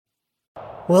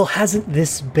Well, hasn't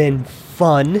this been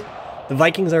fun? The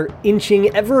Vikings are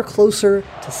inching ever closer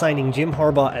to signing Jim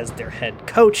Harbaugh as their head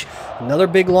coach. Another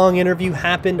big long interview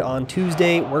happened on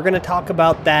Tuesday. We're going to talk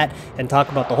about that and talk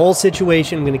about the whole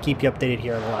situation. I'm going to keep you updated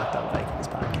here on the Locked On Vikings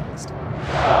podcast.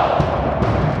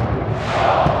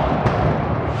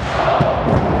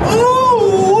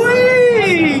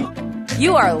 Ooh-wee!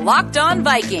 You are Locked On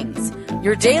Vikings,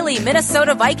 your daily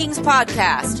Minnesota Vikings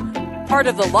podcast. Part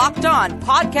of the Locked On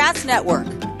Podcast Network.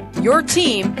 Your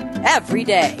team every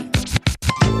day.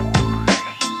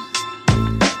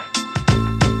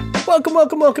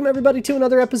 Welcome, everybody, to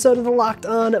another episode of the Locked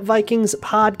On Vikings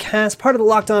podcast, part of the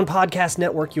Locked On Podcast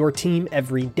Network, your team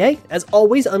every day. As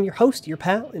always, I'm your host, your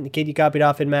pal, and the kid you copied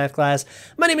off in math class.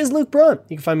 My name is Luke Braun.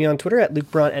 You can find me on Twitter at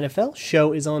Luke Braun NFL.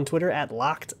 Show is on Twitter at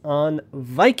Locked On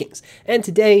Vikings. And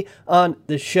today on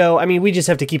the show, we just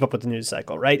have to keep up with the news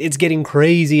cycle, right? It's getting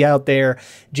crazy out there.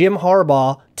 Jim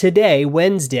Harbaugh today,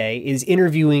 Wednesday, is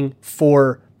interviewing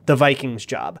for the Vikings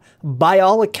job. By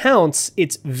all accounts,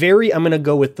 it's very, I'm going to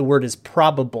go with the word is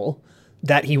probable,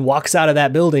 that he walks out of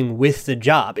that building with the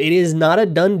job. It is not a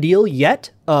done deal yet.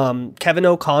 Kevin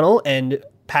O'Connell and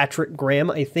Patrick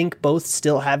Graham, I think, both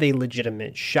still have a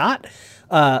legitimate shot.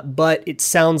 But it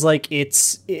sounds like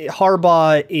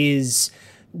Harbaugh is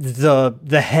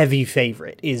the heavy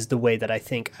favorite, is the way that I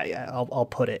think I'll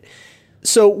put it.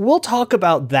 So we'll talk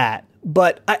about that.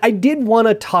 But I did want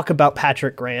to talk about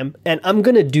Patrick Graham, and I'm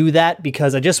going to do that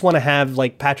because I just want to have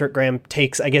Patrick Graham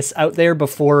takes, I guess, out there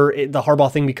before the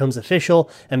Harbaugh thing becomes official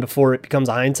and before it becomes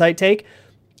a hindsight take.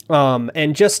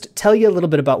 And just tell you a little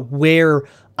bit about where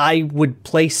I would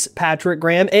place Patrick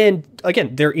Graham. And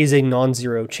again, there is a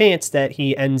non-zero chance that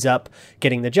he ends up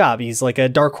getting the job. He's like a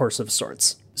dark horse of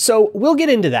sorts. So we'll get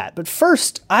into that. But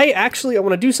first, I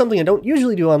want to do something I don't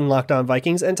usually do on Locked On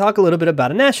Vikings and talk a little bit about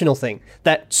a national thing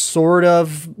that sort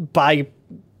of, by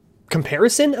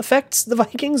comparison, affects the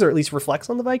Vikings, or at least reflects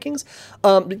on the Vikings.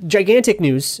 Gigantic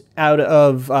news out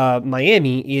of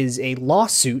Miami is a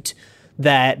lawsuit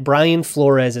that Brian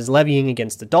Flores is levying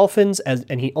against the Dolphins,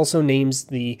 and he also names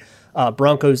the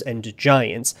Broncos and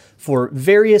Giants for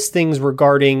various things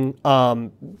regarding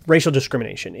racial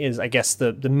discrimination is, I guess,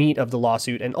 the meat of the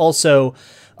lawsuit. And also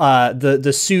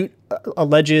the suit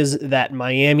alleges that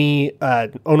Miami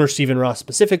owner Stephen Ross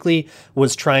specifically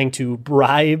was trying to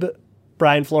bribe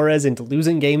Brian Flores into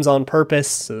losing games on purpose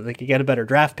so that they could get a better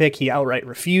draft pick. He outright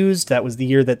refused. That was the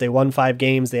year that they won 5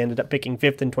 games. They ended up picking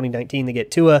 5th in 2019 to get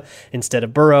Tua instead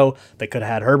of Burrow. They could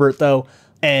have had Herbert, though.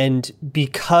 And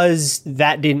because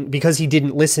he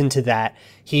didn't listen to that,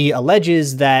 he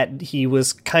alleges that he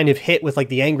was kind of hit with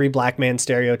the angry black man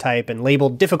stereotype and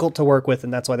labeled difficult to work with,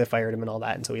 and that's why they fired him and all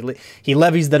that. And so he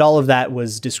levies that all of that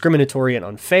was discriminatory and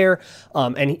unfair.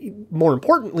 More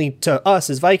importantly to us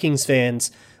as Vikings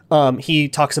fans, he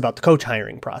talks about the coach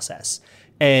hiring process.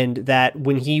 And that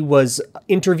when he was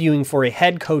interviewing for a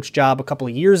head coach job a couple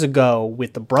of years ago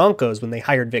with the Broncos, when they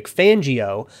hired Vic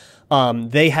Fangio,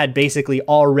 they had basically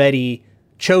already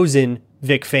chosen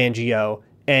Vic Fangio,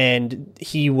 and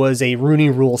he was a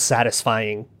Rooney Rule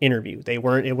satisfying interview. It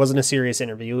wasn't a serious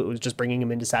interview. It was just bringing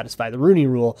him in to satisfy the Rooney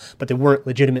Rule, but they weren't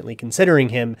legitimately considering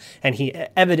him. And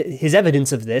his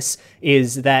evidence of this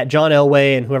is that John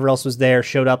Elway and whoever else was there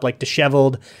showed up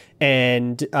disheveled,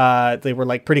 and they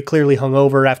were pretty clearly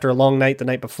hungover after a long night the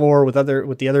night before with the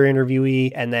other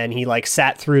interviewee, and then he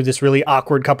sat through this really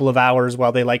awkward couple of hours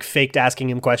while they faked asking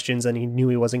him questions, and he knew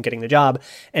he wasn't getting the job.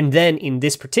 And then in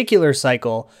this particular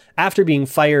cycle, after being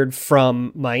fired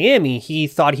from Miami, he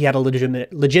thought he had a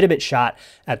legitimate shot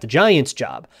at the Giants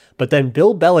job. But then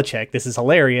Bill Belichick, this is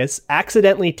hilarious,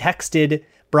 accidentally texted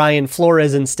Brian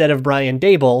Flores instead of Brian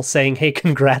Dable saying, hey,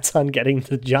 congrats on getting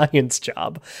the Giants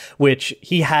job, which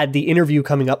he had the interview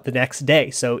coming up the next day.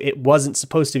 So it wasn't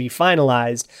supposed to be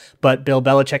finalized, but Bill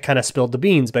Belichick kind of spilled the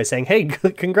beans by saying, hey,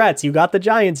 congrats, you got the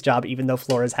Giants job, even though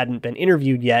Flores hadn't been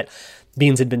interviewed yet.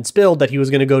 Beans had been spilled that he was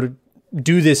going to go to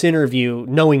do this interview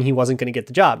knowing he wasn't going to get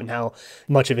the job. And how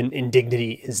much of an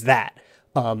indignity is that?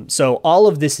 So all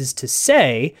of this is to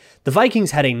say the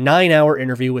Vikings had a 9-hour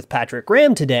interview with Patrick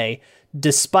Graham today,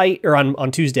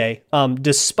 on Tuesday,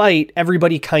 despite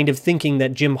everybody kind of thinking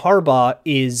that Jim Harbaugh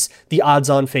is the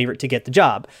odds-on favorite to get the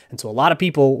job. And so a lot of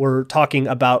people were talking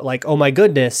about oh my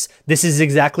goodness, this is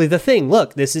exactly the thing.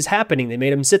 Look, this is happening. They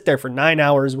made him sit there for 9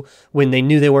 hours when they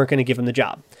knew they weren't going to give him the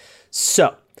job.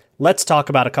 So let's talk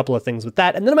about a couple of things with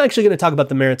that. And then I'm actually going to talk about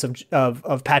the merits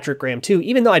of Patrick Graham too,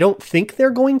 even though I don't think they're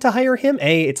going to hire him.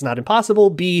 A, it's not impossible.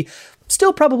 B,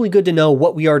 still probably good to know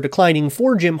what we are declining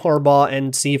for Jim Harbaugh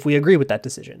and see if we agree with that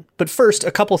decision. But first,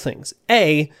 a couple things.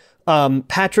 A,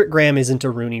 Patrick Graham isn't a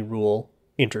Rooney Rule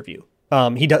interview.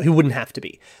 He wouldn't have to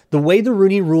be. The way the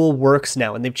Rooney Rule works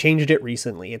now, and they've changed it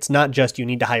recently, it's not just you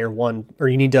need to hire one, or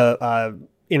you need to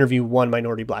interview one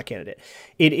minority black candidate.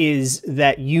 It is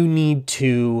that you need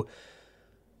to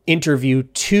interview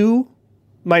 2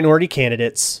 minority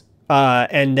candidates,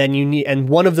 and then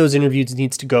one of those interviews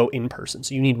needs to go in person.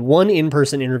 So you need 1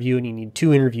 in-person interview, and you need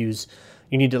 2 interviews.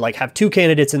 You need to have 2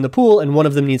 candidates in the pool, and one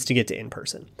of them needs to get to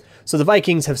in-person. So the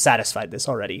Vikings have satisfied this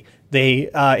already. They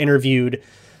interviewed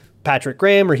Patrick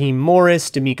Graham, Raheem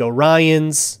Morris, D'Amico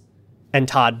Ryans, and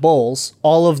Todd Bowles.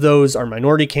 All of those are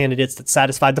minority candidates that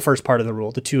satisfied the first part of the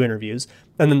rule, the 2 interviews.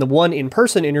 And then the 1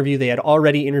 in-person interview, they had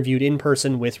already interviewed in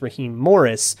person with Raheem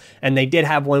Morris, and they did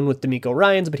have one with D'Amico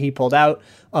Ryans, but he pulled out.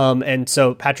 And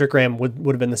so Patrick Graham would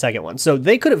have been the second one. So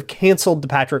they could have canceled the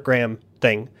Patrick Graham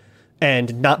thing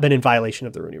and not been in violation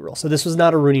of the Rooney Rule. So this was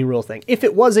not a Rooney Rule thing. If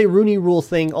it was a Rooney Rule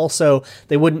thing, also,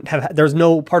 they wouldn't have, there's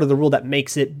no part of the rule that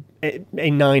makes it a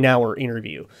 9-hour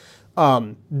interview.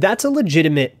 That's a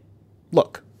legitimate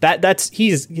look. That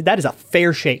is a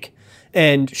fair shake.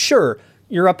 And sure,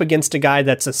 you're up against a guy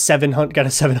that's got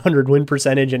a 700 win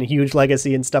percentage and a huge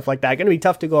legacy and stuff like that. Going to be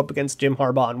tough to go up against Jim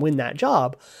Harbaugh and win that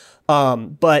job.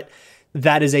 But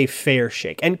that is a fair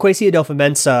shake. And Kwesi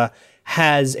Adolfo-Mensah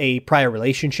has a prior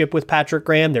relationship with Patrick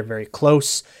Graham. They're very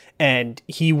close. And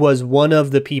he was one of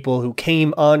the people who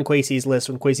came on Kwesi's list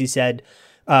when Kwesi said,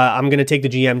 I'm going to take the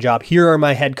GM job. Here are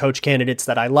my head coach candidates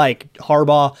that I like.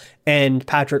 Harbaugh and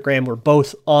Patrick Graham were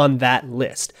both on that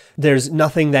list. There's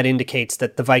nothing that indicates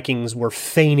that the Vikings were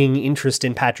feigning interest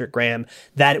in Patrick Graham.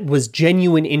 That was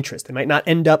genuine interest. They might not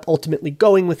end up ultimately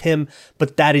going with him,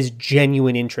 but that is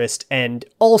genuine interest. And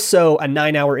also a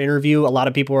 9-hour interview. A lot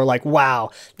of people were like, wow,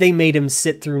 they made him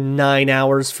sit through 9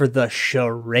 hours for the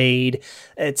charade.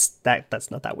 That's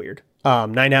not that weird.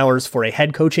 9 hours for a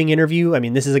head coaching interview. I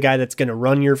mean, this is a guy that's going to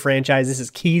run your franchise. This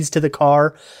is keys to the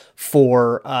car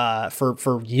for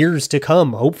years to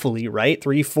come, hopefully, right?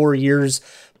 3-4 years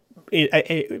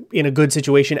in a good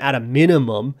situation at a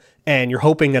minimum, and you're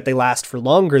hoping that they last for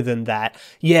longer than that.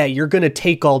 Yeah, you're going to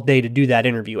take all day to do that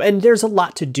interview. And there's a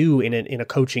lot to do in a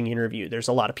coaching interview. There's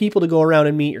a lot of people to go around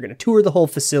and meet. You're going to tour the whole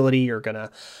facility. You're going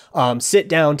to sit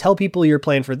down, tell people you're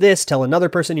playing for this, tell another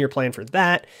person you're playing for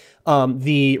that.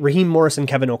 The Raheem Morris and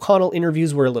Kevin O'Connell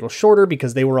interviews were a little shorter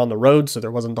because they were on the road, so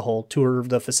there wasn't the whole tour of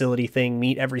the facility thing,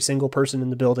 meet every single person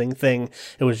in the building thing.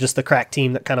 It was just the crack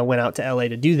team that kind of went out to LA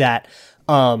to do that.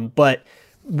 But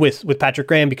with Patrick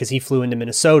Graham, because he flew into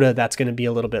Minnesota, that's going to be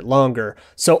a little bit longer.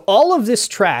 So all of this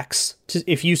tracks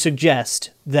if you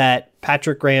suggest that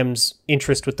Patrick Graham's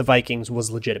interest with the Vikings was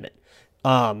legitimate.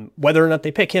 Whether or not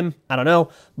they pick him, I don't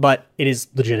know, but it is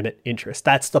legitimate interest.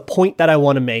 That's the point that I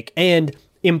want to make. And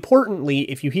importantly,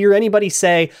 if you hear anybody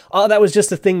say, oh, that was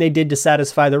just a thing they did to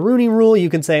satisfy the Rooney Rule, you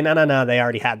can say, no, they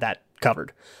already had that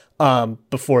covered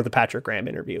before the Patrick Graham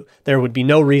interview. There would be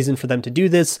no reason for them to do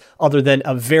this other than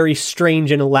a very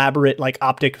strange and elaborate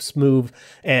optics move,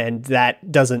 and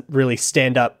that doesn't really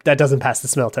stand up. That doesn't pass the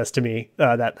smell test to me,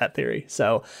 that theory.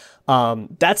 So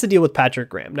that's the deal with Patrick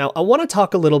Graham. Now, I want to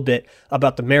talk a little bit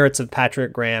about the merits of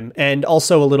Patrick Graham and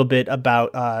also a little bit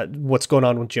about what's going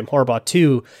on with Jim Harbaugh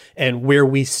too, and where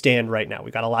we stand right now.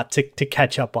 We got a lot to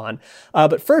catch up on.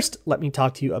 But first, let me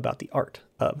talk to you about the art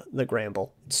of the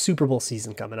Gramble. Super Bowl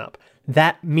season coming up.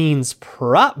 That means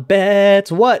prop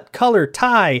bets. What color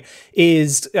tie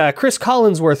is Chris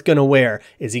Collinsworth going to wear?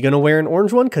 Is he going to wear an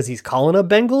orange one because he's calling a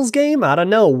Bengals game? I don't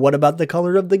know. What about the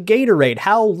color of the Gatorade?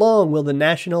 How long will the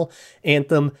national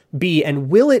anthem be? And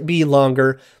will it be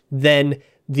longer than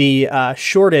the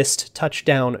shortest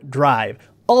touchdown drive?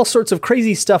 All sorts of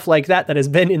crazy stuff like that has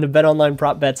been in the BetOnline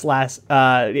prop bets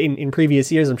in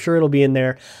previous years. I'm sure it'll be in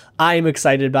there. I'm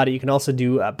excited about it. You can also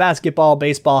do basketball,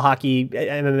 baseball, hockey,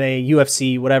 MMA,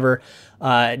 UFC, whatever.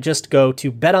 Just go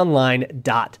to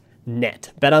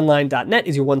betonline.net. Betonline.net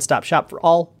is your one-stop shop for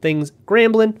all things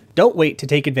Grambling. Don't wait to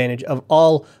take advantage of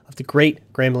all of the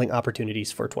great Grambling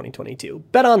opportunities for 2022.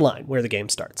 BetOnline, where the game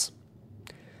starts.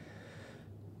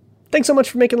 Thanks so much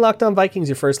for making Locked On Vikings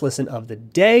your first listen of the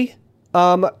day.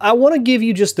 I want to give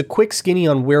you just the quick skinny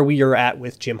on where we are at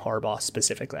with Jim Harbaugh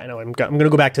specifically. I know I'm going to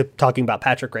go back to talking about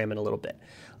Patrick Graham in a little bit.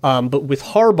 But with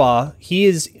Harbaugh, he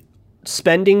is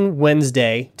spending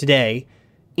Wednesday, today,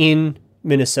 in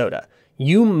Minnesota.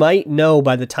 You might know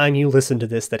by the time you listen to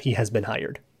this that he has been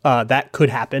hired. That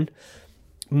could happen.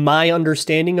 My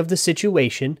understanding of the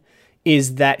situation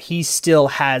is that he still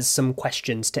has some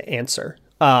questions to answer.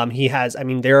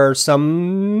 There are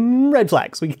some red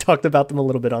flags. We talked about them a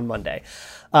little bit on Monday,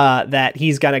 that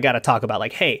he's got to talk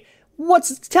about, hey,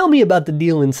 tell me about the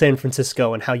deal in San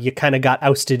Francisco and how you kind of got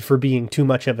ousted for being too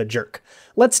much of a jerk.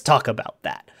 Let's talk about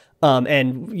that.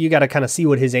 And you got to kind of see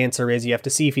what his answer is. You have to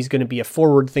see if he's going to be a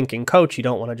forward-thinking coach. You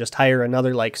don't want to just hire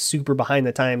another like super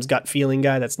behind-the-times gut feeling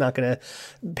guy that's not going to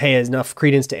pay enough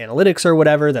credence to analytics or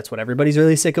whatever. That's what everybody's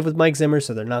really sick of with Mike Zimmer,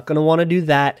 so they're not going to want to do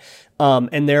that.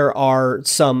 And there are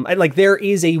there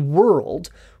is a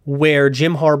world where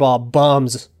Jim Harbaugh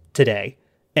bombs today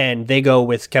and they go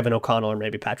with Kevin O'Connell or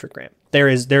maybe Patrick Graham. There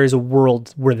is a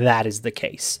world where that is the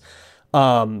case.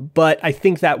 But I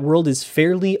think that world is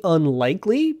fairly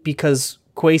unlikely because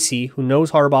Kwesi, who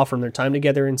knows Harbaugh from their time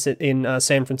together in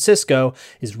San Francisco,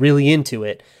 is really into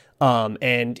it.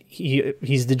 And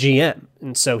he's the GM.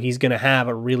 And so he's going to have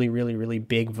a really, really, really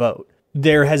big vote.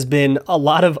 There has been a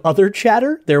lot of other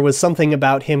chatter. There was something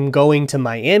about him going to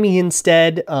Miami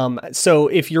instead. So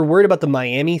if you're worried about the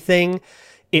Miami thing,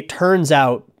 it turns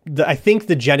out I think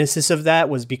the genesis of that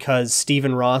was because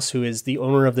Stephen Ross, who is the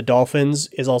owner of the Dolphins,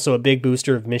 is also a big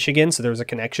booster of Michigan. So there was a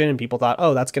connection and people thought,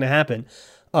 oh, that's going to happen.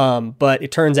 But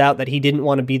it turns out that he didn't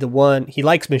want to be the one. He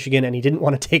likes Michigan and he didn't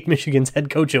want to take Michigan's head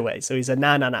coach away. So he said,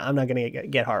 nah, I'm not going to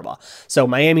get Harbaugh. So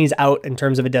Miami's out in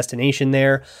terms of a destination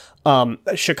there.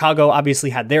 Chicago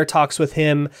obviously had their talks with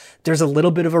him. There's a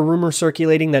little bit of a rumor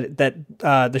circulating that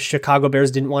the Chicago Bears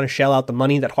didn't want to shell out the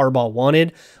money that Harbaugh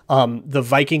wanted. The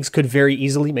Vikings could very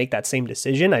easily make that same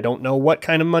decision. I don't know what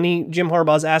kind of money Jim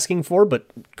Harbaugh's asking for, but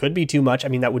could be too much. I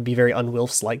mean, that would be very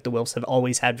un-Wilfs-like. The Wilfs have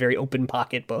always had very open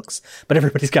pocketbooks, but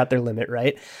everybody's got their limit,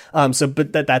 right?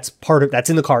 But that's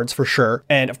in the cards for sure.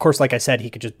 And of course, like I said, he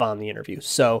could just bomb the interview.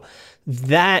 So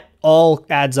that all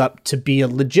adds up to be a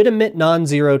legitimate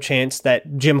non-zero chance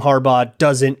that Jim Harbaugh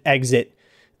doesn't exit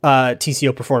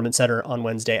TCO Performance Center on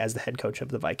Wednesday as the head coach of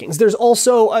the Vikings. There's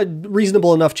also a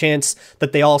reasonable enough chance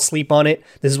that they all sleep on it.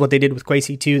 This is what they did with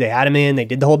Kwesi too. They had him in, they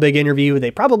did the whole big interview. They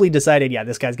probably decided, yeah,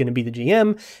 this guy's going to be the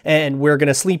GM and we're going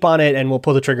to sleep on it and we'll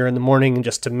pull the trigger in the morning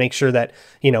just to make sure that,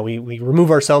 we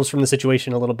remove ourselves from the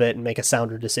situation a little bit and make a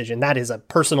sounder decision. That is a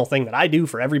personal thing that I do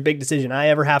for every big decision I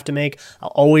ever have to make. I'll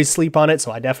always sleep on it.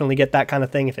 So I definitely get that kind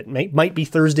of thing if it might be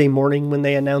Thursday morning when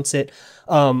they announce it.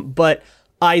 But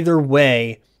either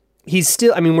way, he's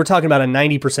still, we're talking about a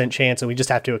 90% chance, and we just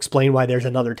have to explain why there's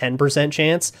another 10%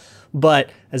 chance.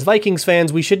 But as Vikings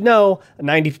fans, we should know a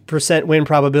 90% win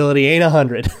probability ain't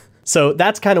 100. So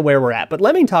that's kind of where we're at. But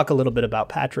let me talk a little bit about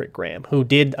Patrick Graham, who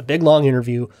did a big long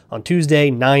interview on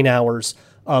Tuesday, 9 hours.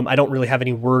 I don't really have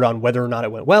any word on whether or not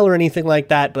it went well or anything like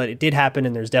that, but it did happen,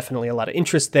 and there's definitely a lot of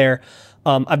interest there.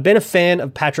 I've been a fan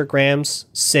of Patrick Graham's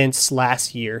since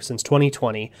last year, since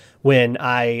 2020, when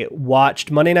I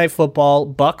watched Monday Night Football,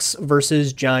 Bucks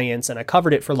versus Giants, and I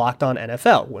covered it for Locked On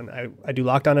NFL. When I do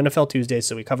Locked On NFL Tuesdays,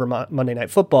 so we cover Monday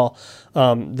Night Football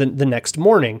the next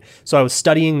morning. So I was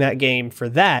studying that game for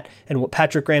that, and what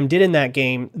Patrick Graham did in that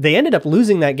game, they ended up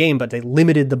losing that game, but they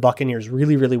limited the Buccaneers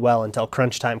really, really well until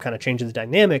crunch time kind of changed the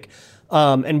dynamic.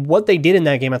 And what they did in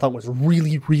that game, I thought was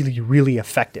really, really, really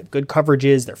effective. Good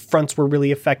coverages. Their fronts were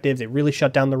really effective. They really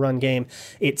shut down the run game.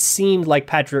 It seemed like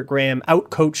Patrick Graham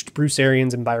outcoached Bruce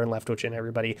Arians and Byron Leftwich and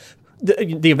everybody,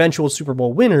 the eventual Super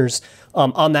Bowl winners,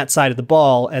 on that side of the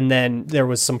ball. And then there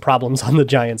was some problems on the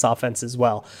Giants offense as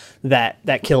well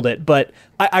that killed it. But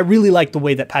I really like the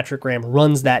way that Patrick Graham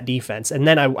runs that defense. And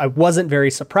then I wasn't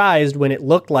very surprised when it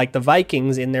looked like the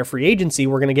Vikings in their free agency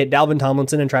were going to get Dalvin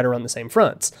Tomlinson and try to run the same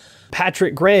fronts.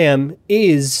 Patrick Graham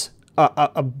is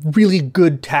a really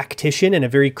good tactician and a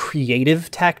very creative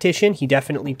tactician. He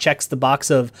definitely checks the box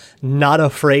of not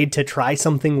afraid to try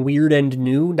something weird and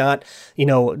new, not,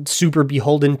 super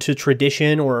beholden to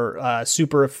tradition or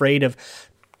super afraid of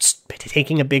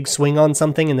taking a big swing on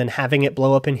something and then having it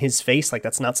blow up in his face. Like,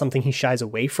 that's not something he shies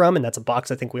away from. And that's a box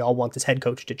I think we all want this head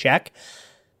coach to check.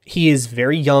 He is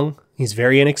very young. He's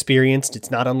very inexperienced. It's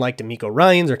not unlike DeMeco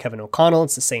Ryans or Kevin O'Connell.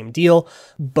 It's the same deal.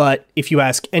 But if you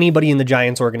ask anybody in the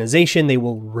Giants organization, they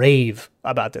will rave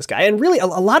about this guy. And really, a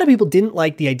lot of people didn't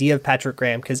like the idea of Patrick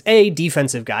Graham because,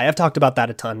 defensive guy. I've talked about that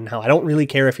a ton, how I don't really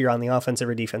care if you're on the offensive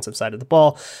or defensive side of the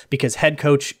ball, because head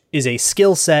coach is a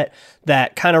skill set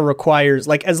that kind of requires,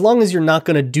 like, as long as you're not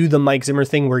going to do the Mike Zimmer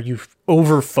thing where you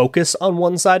over-focus on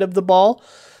one side of the ball,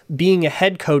 being a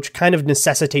head coach kind of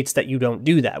necessitates that you don't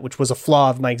do that, which was a flaw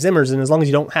of Mike Zimmer's. And as long as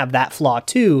you don't have that flaw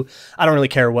too, I don't really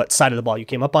care what side of the ball you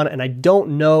came up on. And I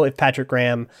don't know if Patrick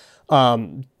Graham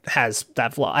has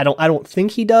that flaw. I don't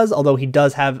think he does, although he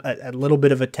does have a little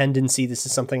bit of a tendency. This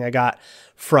is something I got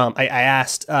from, I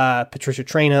asked Patricia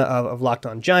Traina of Locked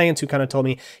On Giants, who kind of told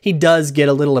me he does get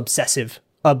a little obsessive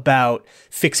about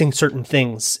fixing certain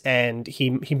things, and he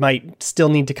might still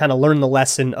need to kind of learn the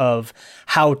lesson of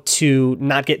how to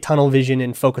not get tunnel vision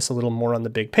and focus a little more on the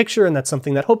big picture, and that's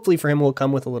something that hopefully for him will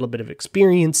come with a little bit of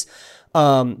experience.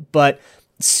 But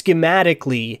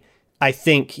schematically, I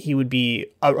think he would be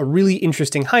a really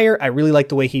interesting hire. I really like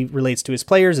the way he relates to his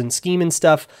players and scheme and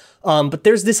stuff. But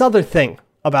there's this other thing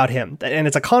about him, and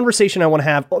it's a conversation I want to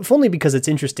have, if only because it's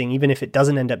interesting, even if it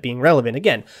doesn't end up being relevant.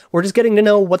 Again, we're just getting to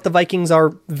know what the Vikings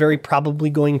are very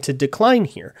probably going to decline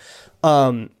here.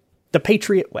 The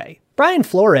Patriot way. Brian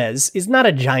Flores is not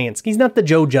a Giants. He's not the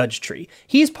Joe Judge tree.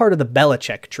 He's part of the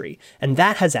Belichick tree, and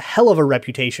that has a hell of a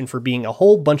reputation for being a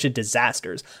whole bunch of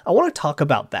disasters. I want to talk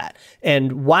about that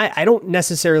and why I don't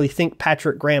necessarily think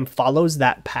Patrick Graham follows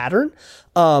that pattern.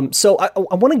 So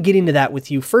I want to get into that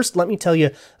with you. First, let me tell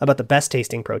you about the best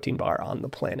tasting protein bar on the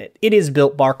planet. It is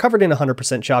Built Bar, covered in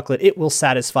 100% chocolate. It will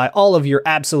satisfy all of your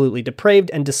absolutely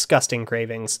depraved and disgusting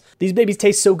cravings. These babies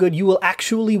taste so good, you will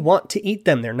actually want to eat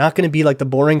them. They're not going to be like the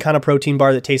boring kind of protein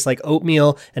bar that tastes like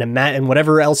oatmeal and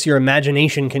whatever else your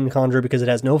imagination can conjure because it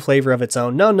has no flavor of its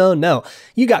own. No.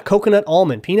 You got coconut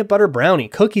almond, peanut butter brownie,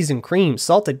 cookies and cream,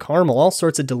 salted caramel, all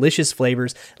sorts of delicious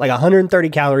flavors, like 130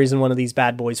 calories in one of these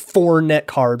bad boys, 4 net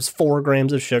carbs, 4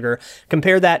 grams of sugar.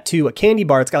 Compare that to a candy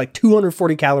bar. It's got like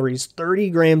 240 calories,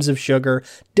 30 grams of sugar,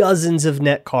 dozens of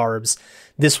net carbs.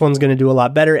 This one's going to do a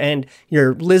lot better. And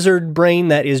your lizard brain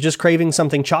that is just craving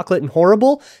something chocolate and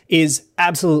horrible is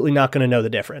absolutely not going to know the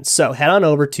difference. So head on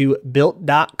over to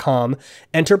built.com,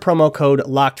 enter promo code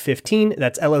LOCKED15.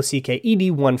 That's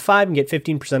LOCKED15 and get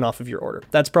 15% off of your order.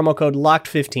 That's promo code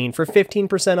LOCKED15 for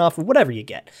 15% off of whatever you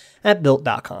get at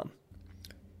built.com.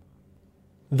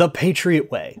 The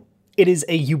Patriot Way. It is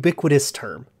a ubiquitous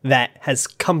term that has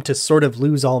come to sort of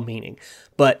lose all meaning.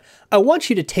 But I want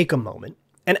you to take a moment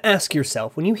and ask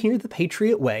yourself, when you hear the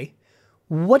Patriot Way,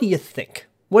 what do you think?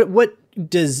 What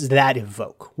does that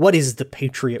evoke? What is the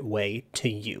Patriot Way to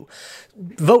you?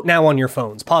 Vote now on your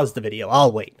phones. Pause the video.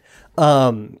 I'll wait.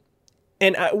 What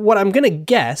I'm going to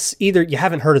guess, either you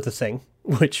haven't heard of the thing,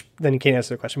 which then you can't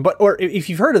answer the question, or if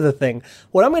you've heard of the thing,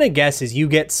 what I'm going to guess is you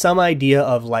get some idea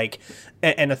of like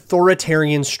an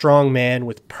authoritarian strong man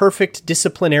with perfect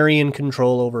disciplinarian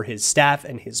control over his staff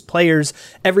and his players.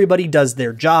 Everybody does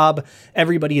their job.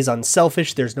 Everybody is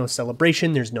unselfish. There's no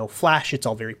celebration. There's no flash. It's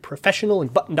all very professional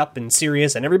and buttoned up and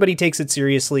serious, and everybody takes it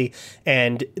seriously,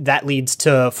 and that leads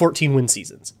to 14 win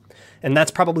seasons. And that's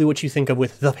probably what you think of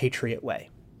with the Patriot Way.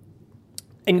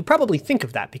 And you probably think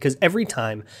of that because every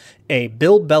time a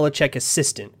Bill Belichick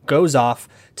assistant goes off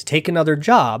to take another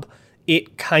job,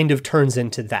 it kind of turns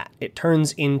into that. It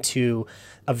turns into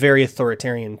a very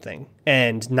authoritarian thing.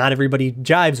 And not everybody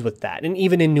jives with that. And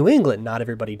even in New England, not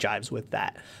everybody jives with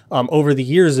that. Over the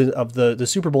years of the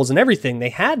Super Bowls and everything, they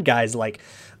had guys like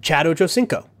Chad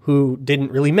Ochocinco, who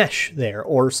didn't really mesh there,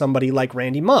 or somebody like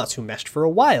Randy Moss, who meshed for a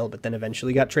while, but then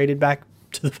eventually got traded back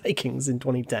to the Vikings in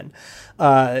 2010.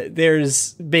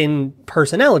 There's been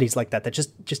personalities like that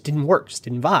just didn't work, just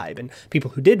didn't vibe. And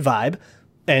people who did vibe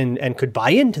and could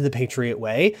buy into the Patriot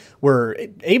Way were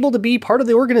able to be part of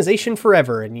the organization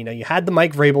forever. And, you had the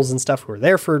Mike Vrabels and stuff who were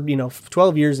there for,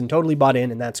 12 years and totally bought in,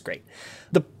 and that's great.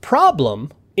 The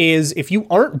problem is if you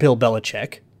aren't Bill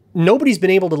Belichick, nobody's been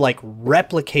able to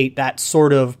replicate that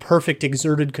sort of perfect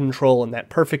exerted control and that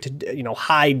perfect,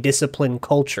 high discipline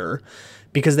culture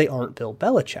because they aren't Bill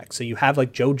Belichick. So you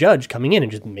have Joe Judge coming in and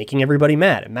just making everybody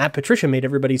mad. And Matt Patricia made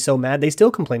everybody so mad, they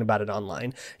still complain about it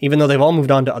online, even though they've all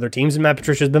moved on to other teams and Matt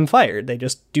Patricia's been fired. They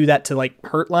just do that to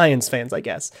hurt Lions fans, I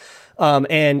guess. Go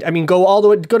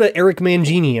to Eric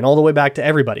Mangini and all the way back to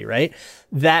everybody, right?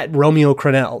 That Romeo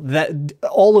Crennel, that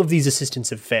all of these assistants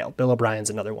have failed. Bill O'Brien's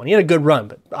another one. He had a good run,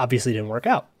 but obviously didn't work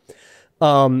out.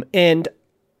 And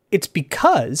it's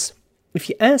because, if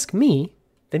you ask me,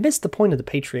 they missed the point of the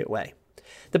Patriot Way.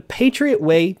 The Patriot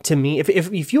Way, to me,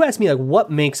 if you ask me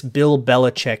what makes Bill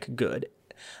Belichick good,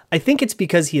 I think it's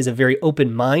because he has a very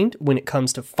open mind when it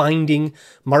comes to finding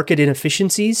market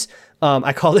inefficiencies.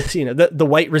 I call this, the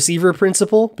white receiver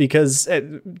principle, because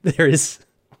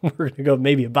we're going to go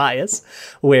maybe a bias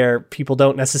where people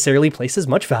don't necessarily place as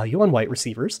much value on white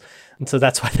receivers. And so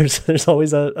that's why there's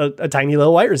always a tiny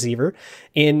little white receiver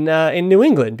in New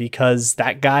England, because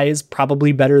that guy is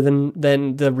probably better than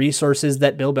the resources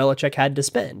that Bill Belichick had to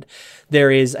spend. There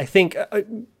is, I think, a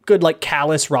good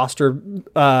callous roster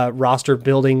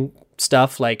building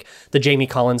stuff, like the Jamie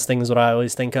Collins thing is what I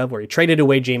always think of, where he traded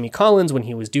away Jamie Collins when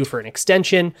he was due for an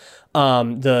extension.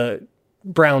 The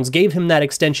Browns gave him that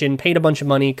extension, paid a bunch of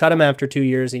money, cut him after 2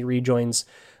 years. He rejoins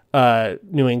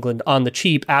New England on the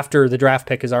cheap after the draft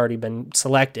pick has already been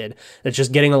selected. It's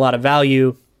just getting a lot of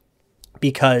value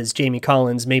because Jamie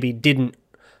Collins maybe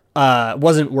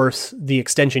wasn't worth the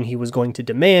extension he was going to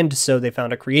demand, so they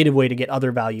found a creative way to get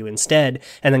other value instead,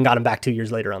 and then got him back 2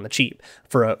 years later on the cheap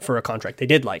for a contract they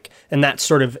did like. And that's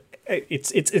sort of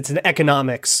it's an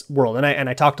economics world. And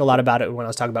I talked a lot about it when I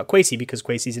was talking about Kwesi, because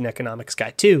Kwesi's an economics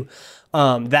guy too.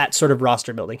 That sort of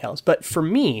roster building helps. But for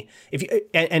me, if you,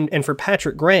 and for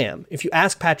Patrick Graham, if you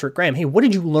ask Patrick Graham, hey, what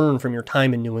did you learn from your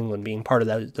time in New England being part of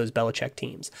those Belichick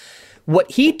teams?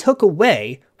 What he took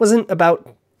away wasn't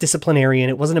about disciplinarian.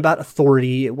 It wasn't about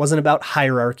authority. It wasn't about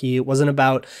hierarchy. It wasn't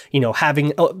about,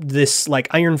 having this like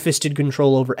iron-fisted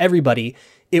control over everybody.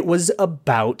 It was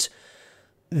about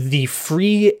the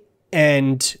free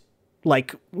and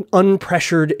like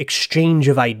unpressured exchange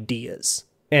of ideas,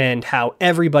 and how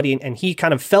everybody, and he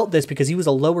kind of felt this because he was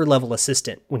a lower level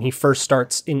assistant when he first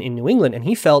starts in New England, and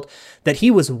he felt that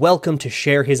he was welcome to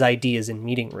share his ideas in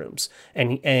meeting rooms.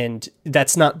 And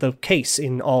that's not the case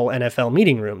in all NFL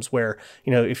meeting rooms, where,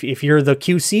 if you're the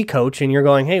QC coach and you're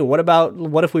going, hey,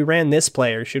 what if we ran this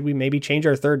play, or should we maybe change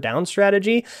our third down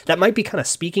strategy? That might be kind of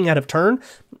speaking out of turn.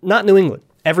 Not New England.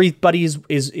 Everybody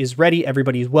is ready.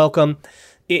 Everybody's welcome.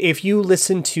 If you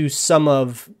listen to some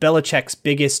of Belichick's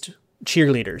biggest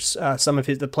cheerleaders, some of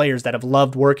the players that have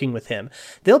loved working with him,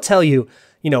 they'll tell you,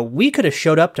 we could have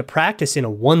showed up to practice in a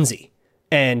onesie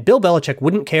and Bill Belichick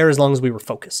wouldn't care as long as we were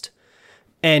focused.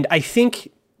 And I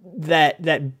think that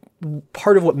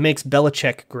part of what makes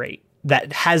Belichick great,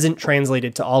 that hasn't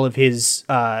translated to all of his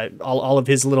all of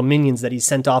his little minions that he's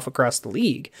sent off across the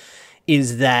league,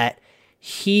 is that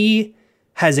he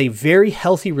has a very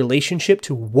healthy relationship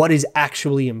to what is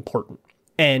actually important.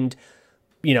 And,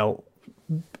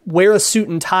 wear a suit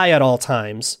and tie at all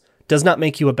times does not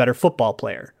make you a better football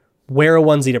player. Wear a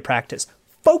onesie to practice.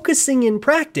 Focusing in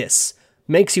practice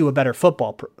makes you a better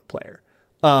football player.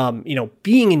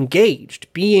 Being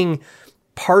engaged, being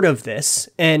part of this,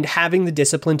 and having the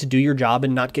discipline to do your job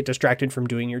and not get distracted from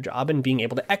doing your job and being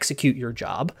able to execute your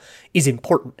job is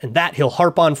important. And that he'll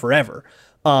harp on forever.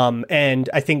 And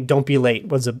I think don't be late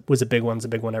was a big one. It's a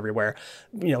big one everywhere.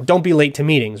 Don't be late to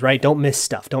meetings, right? Don't miss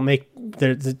stuff. Don't make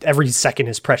every second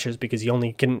is precious, because you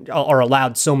only are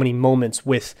allowed so many moments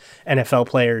with NFL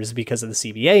players because of the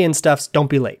CBA and stuff. So don't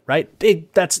be late, right?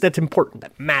 That's important.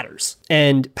 That matters.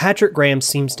 And Patrick Graham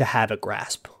seems to have a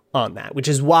grasp on that, which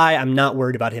is why I'm not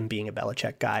worried about him being a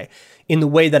Belichick guy in the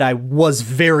way that I was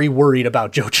very worried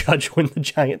about Joe Judge when the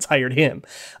Giants hired him.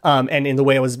 And in the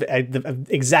way the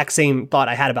exact same thought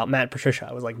I had about Matt Patricia.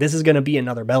 I was like, this is going to be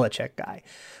another Belichick guy.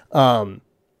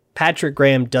 Patrick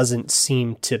Graham doesn't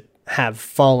seem to have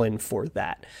fallen for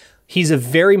that. He's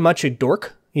very much a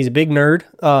dork. He's a big nerd.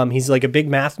 He's like a big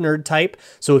math nerd type.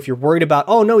 So if you're worried about,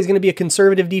 oh no, he's going to be a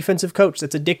conservative defensive coach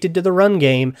that's addicted to the run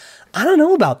game, I don't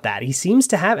know about that. He seems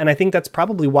to have, and I think that's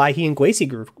probably why he and Kwesi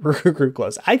grew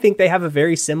close. I think they have a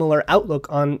very similar outlook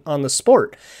on the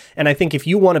sport. And I think if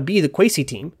you want to be the Kwesi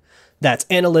team, that's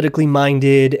analytically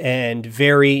minded and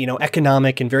very,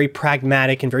 economic and very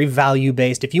pragmatic and very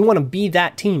value-based, if you want to be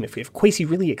that team, if Kwesi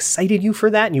really excited you for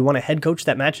that and you want a head coach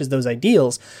that matches those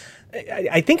ideals,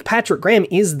 I think Patrick Graham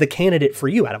is the candidate for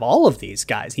you out of all of these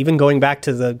guys, even going back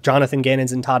to the Jonathan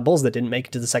Gannons and Todd Bowles that didn't make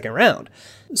it to the second round.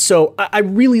 So I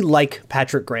really like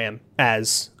Patrick Graham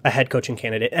as a head coaching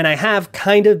candidate. And I have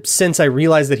kind of since I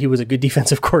realized that he was a good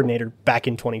defensive coordinator back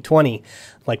in 2020.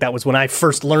 Like that was when I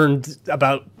first learned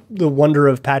about the wonder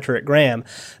of Patrick Graham.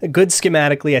 Good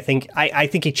schematically, I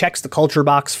think he checks the culture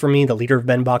box for me. The leader of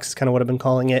men box is kind of what I've been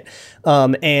calling it.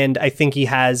 And I think he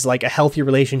has like a healthy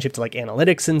relationship to like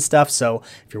analytics and stuff. So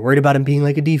if you're worried about him being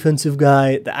like a defensive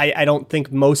guy, I don't think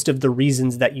most of the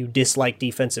reasons that you dislike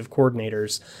defensive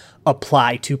coordinators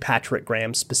apply to Patrick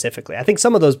Graham specifically. I think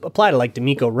some of those apply to like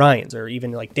DeMeco Ryans or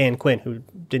even like Dan Quinn, who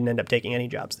didn't end up taking any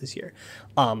jobs this year.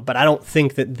 But I don't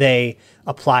think that they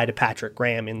apply to Patrick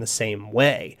Graham in the same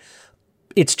way.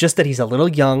 It's just that he's a little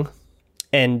young,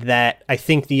 and that I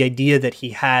think the idea that he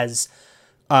has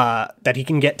that he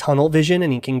can get tunnel vision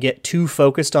and he can get too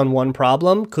focused on one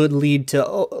problem could lead to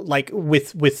like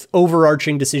with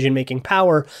overarching decision-making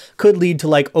power could lead to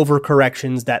like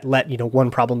overcorrections that let,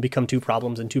 one problem become two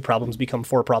problems and two problems become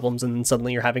four problems. And then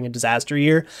suddenly you're having a disaster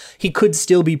year. He could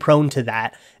still be prone to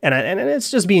that. And it's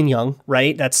just being young,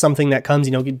 right? That's something that comes,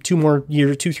 3 more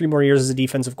years as a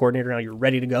defensive coordinator. Now you're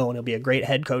ready to go and he'll be a great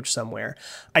head coach somewhere.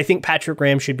 I think Patrick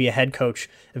Graham should be a head coach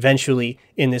eventually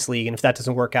in this league. And if that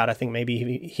doesn't work out, I think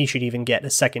maybe he should even get a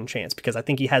second chance, because I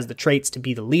think he has the traits to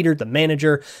be the leader, the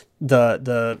manager,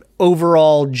 the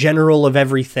overall general of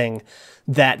everything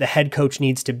that the head coach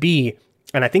needs to be.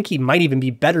 And I think he might even be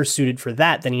better suited for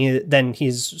that than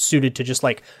he's suited to just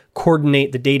like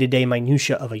coordinate the day-to-day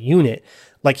minutia of a unit.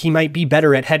 Like he might be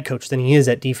better at head coach than he is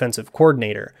at defensive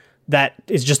coordinator. That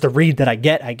is just the read that I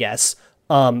get, I guess.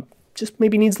 Just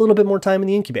maybe needs a little bit more time in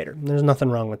the incubator. There's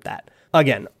nothing wrong with that.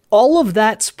 Again, all of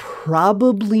that's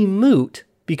probably moot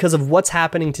because of what's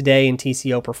happening today in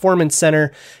TCO Performance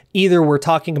Center. Either we're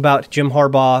talking about Jim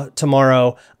Harbaugh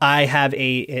tomorrow. I have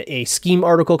a scheme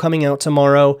article coming out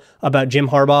tomorrow about Jim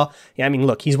Harbaugh. Yeah, I mean,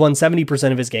 look, he's won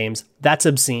 70% of his games. That's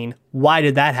obscene. Why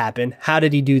did that happen? How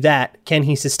did he do that? Can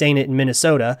he sustain it in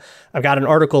Minnesota? I've got an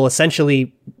article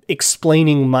essentially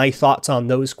explaining my thoughts on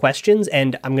those questions,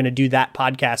 and I'm going to do that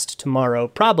podcast tomorrow,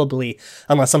 probably,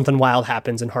 unless something wild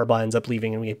happens and Harbaugh ends up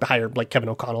leaving and we hire like Kevin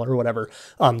O'Connell or whatever.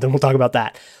 Then we'll talk about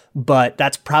that. But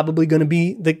that's probably going to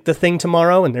be the thing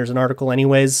tomorrow. And there's an article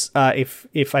anyways,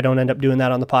 if I don't end up doing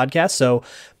that on the podcast. So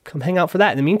come hang out for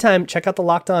that. In the meantime, check out the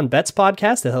Locked On Bets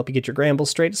podcast. They'll help you get your gambles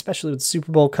straight, especially with the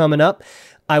Super Bowl coming up.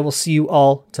 I will see you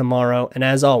all tomorrow. And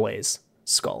as always,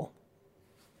 Skull.